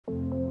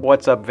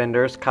What's up,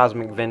 vendors?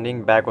 Cosmic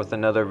Vending back with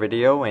another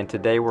video, and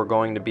today we're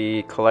going to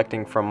be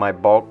collecting from my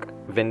bulk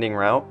vending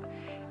route,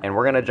 and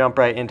we're going to jump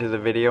right into the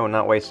video and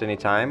not waste any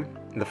time.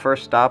 The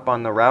first stop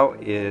on the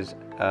route is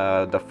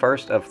the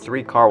first of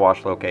 3 car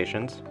wash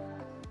locations.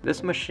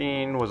 This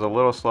machine was a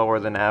little slower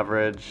than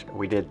average.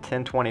 We did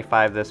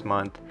 1025 this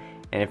month,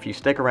 and if you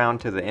stick around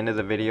to the end of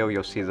the video,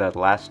 you'll see the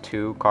last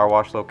 2 car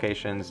wash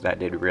locations that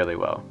did really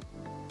well.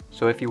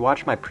 So if you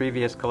watched my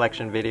previous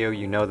collection video,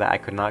 you know that I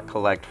could not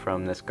collect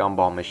from this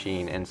gumball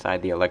machine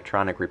inside the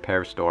electronic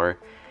repair store,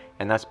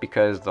 and that's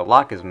because the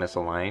lock is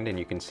misaligned, and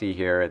you can see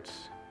here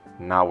it's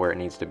not where it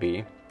needs to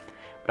be.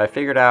 But I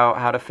figured out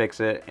how to fix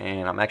it,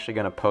 and I'm actually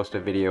going to post a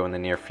video in the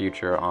near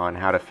future on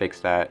how to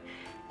fix that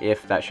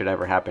if that should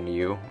ever happen to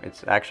you.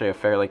 It's actually a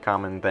fairly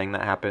common thing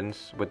that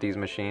happens with these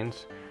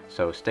machines,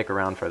 so stick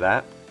around for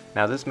that.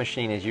 Now this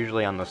machine is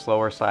usually on the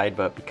slower side,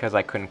 but because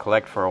I couldn't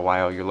collect for a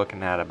while, you're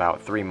looking at about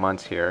 3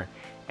 months here,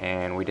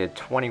 and we did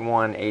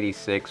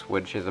 2186,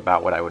 which is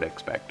about what I would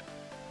expect.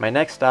 My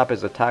next stop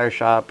is a tire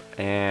shop,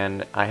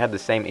 and I had the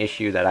same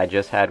issue that I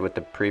just had with the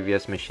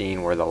previous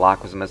machine where the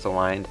lock was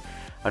misaligned.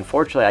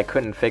 Unfortunately, I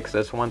couldn't fix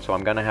this one, so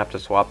I'm gonna have to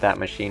swap that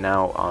machine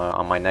out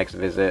on my next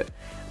visit,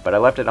 but I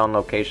left it on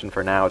location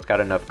for now. It's got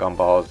enough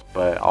gumballs,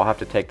 but I'll have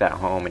to take that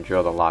home and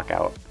drill the lock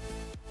out.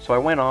 So I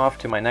went off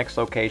to my next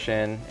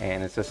location,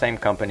 and it's the same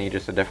company,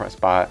 just a different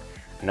spot,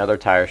 another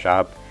tire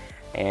shop.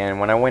 And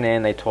when I went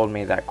in, they told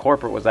me that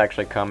corporate was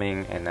actually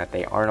coming and that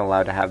they aren't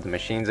allowed to have the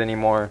machines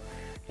anymore,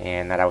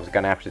 and that I was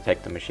gonna have to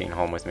take the machine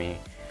home with me.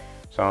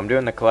 So I'm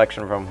doing the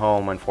collection from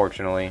home,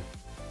 unfortunately.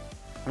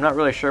 I'm not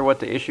really sure what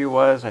the issue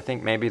was. I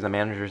think maybe the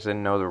managers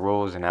didn't know the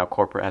rules, and now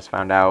corporate has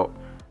found out,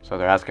 so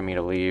they're asking me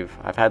to leave.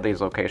 I've had these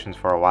locations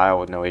for a while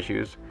with no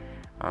issues,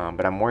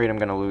 but I'm worried I'm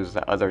gonna lose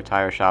the other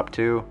tire shop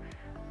too,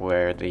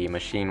 where the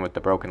machine with the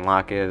broken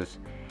lock is.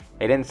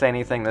 They didn't say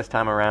anything this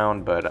time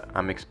around, but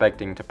I'm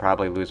expecting to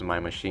probably lose my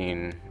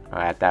machine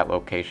at that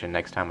location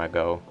next time I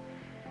go.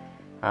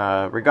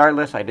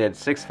 Regardless, I did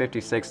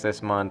 656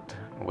 this month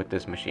with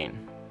this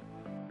machine.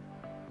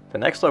 The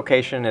next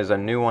location is a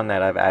new one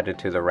that I've added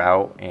to the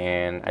route,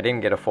 and I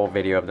didn't get a full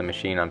video of the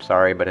machine, I'm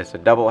sorry, but it's a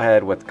double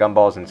head with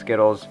gumballs and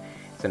Skittles.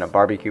 It's in a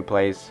barbecue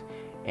place,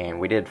 and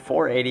we did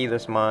 480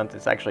 this month.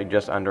 It's actually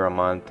just under a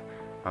month.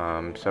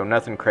 So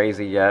nothing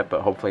crazy yet,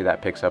 but hopefully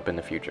that picks up in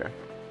the future.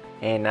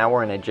 And now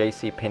we're in a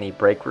JCPenney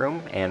break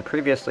room, and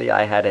previously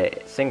I had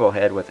a single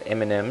head with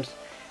M&Ms,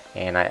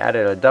 and I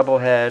added a double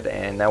head,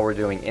 and now we're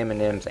doing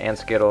M&Ms and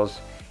Skittles,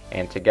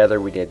 and together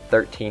we did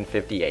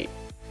 1358.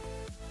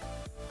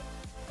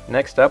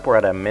 Next up, we're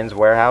at a men's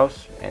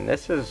warehouse, and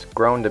this has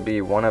grown to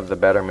be one of the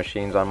better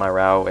machines on my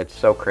route. It's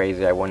so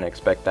crazy, I wouldn't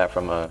expect that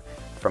from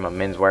a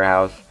men's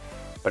warehouse,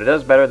 but it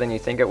does better than you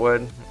think it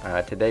would.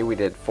 Today we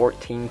did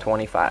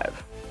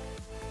 1425.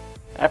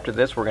 After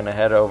this, we're going to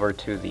head over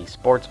to the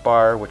sports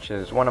bar, which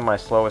is one of my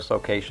slowest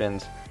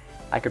locations.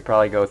 I could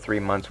probably go 3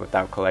 months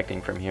without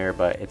collecting from here,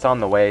 but it's on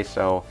the way,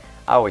 so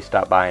I always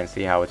stop by and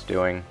see how it's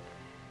doing.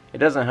 It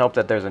doesn't help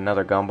that there's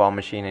another gumball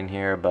machine in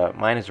here, but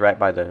mine is right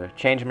by the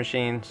change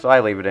machine, so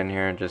I leave it in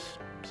here and just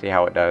see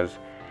how it does.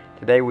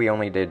 Today we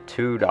only did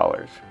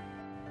 $2.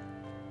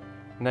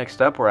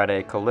 Next up, we're at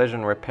a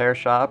collision repair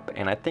shop,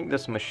 and I think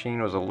this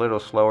machine was a little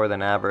slower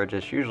than average.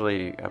 It's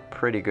usually a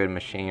pretty good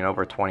machine,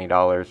 over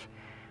 $20.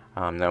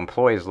 The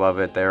employees love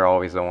it. They're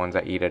always the ones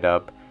that eat it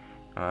up.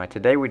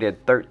 Today we did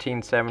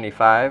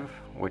 1375,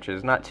 which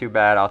is not too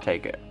bad. I'll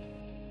take it.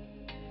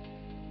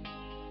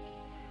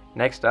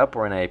 Next up,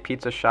 we're in a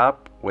pizza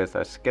shop with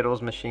a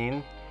Skittles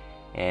machine,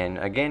 and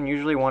again,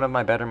 usually one of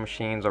my better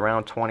machines,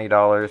 around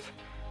 $20.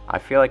 I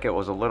feel like it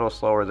was a little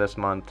slower this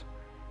month,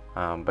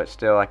 but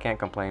still I can't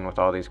complain with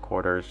all these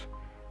quarters.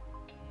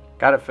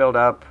 Got it filled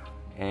up,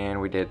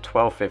 and we did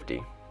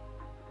 1250.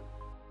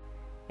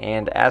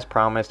 And as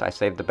promised, I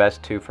saved the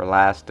best 2 for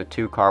last, the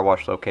 2 car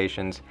wash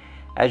locations.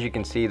 As you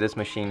can see, this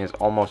machine is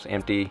almost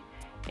empty,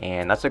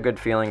 and that's a good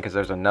feeling because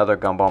there's another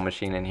gumball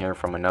machine in here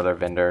from another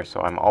vendor,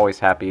 so I'm always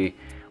happy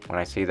when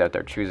I see that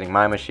they're choosing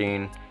my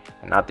machine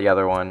and not the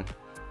other one.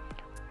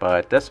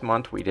 But this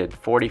month we did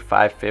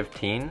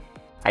 4515.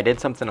 I did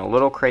something a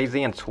little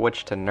crazy and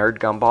switched to nerd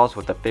gumballs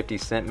with a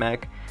 50-cent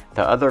mech.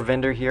 The other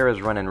vendor here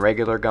is running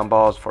regular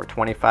gumballs for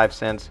 25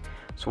 cents,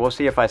 so we'll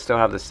see if I still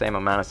have the same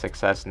amount of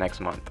success next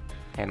month.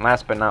 And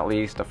last but not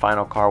least, the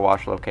final car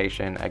wash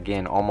location,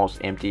 again almost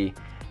empty.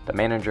 The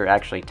manager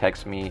actually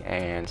texted me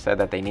and said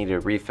that they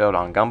needed refilled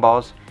on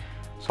gumballs,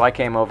 so I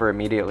came over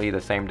immediately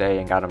the same day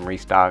and got them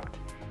restocked.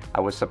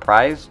 I was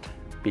surprised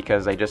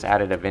because they just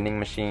added a vending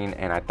machine,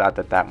 and I thought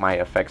that that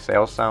might affect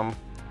sales some,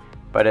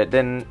 but it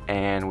didn't,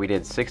 and we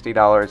did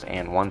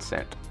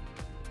 $60.01.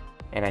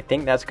 And I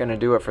think that's going to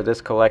do it for this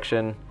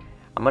collection.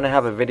 I'm going to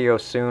have a video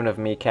soon of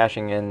me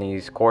cashing in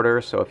these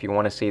quarters, so if you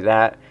want to see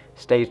that,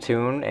 stay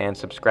tuned and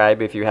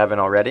subscribe if you haven't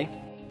already.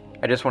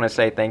 I just want to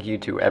say thank you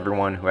to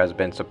everyone who has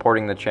been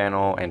supporting the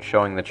channel and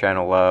showing the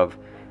channel love.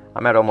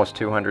 I'm at almost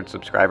 200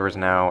 subscribers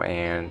now,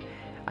 and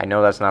I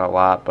know that's not a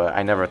lot, but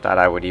I never thought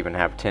I would even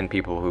have 10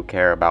 people who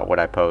care about what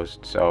I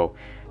post. So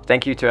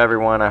thank you to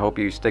everyone. I hope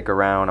you stick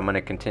around. I'm going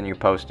to continue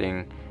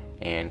posting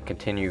and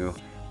continue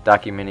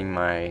documenting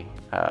my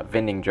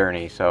vending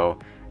journey. So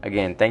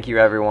again, thank you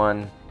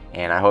everyone,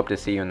 and I hope to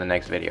see you in the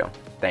next video.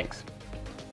 Thanks.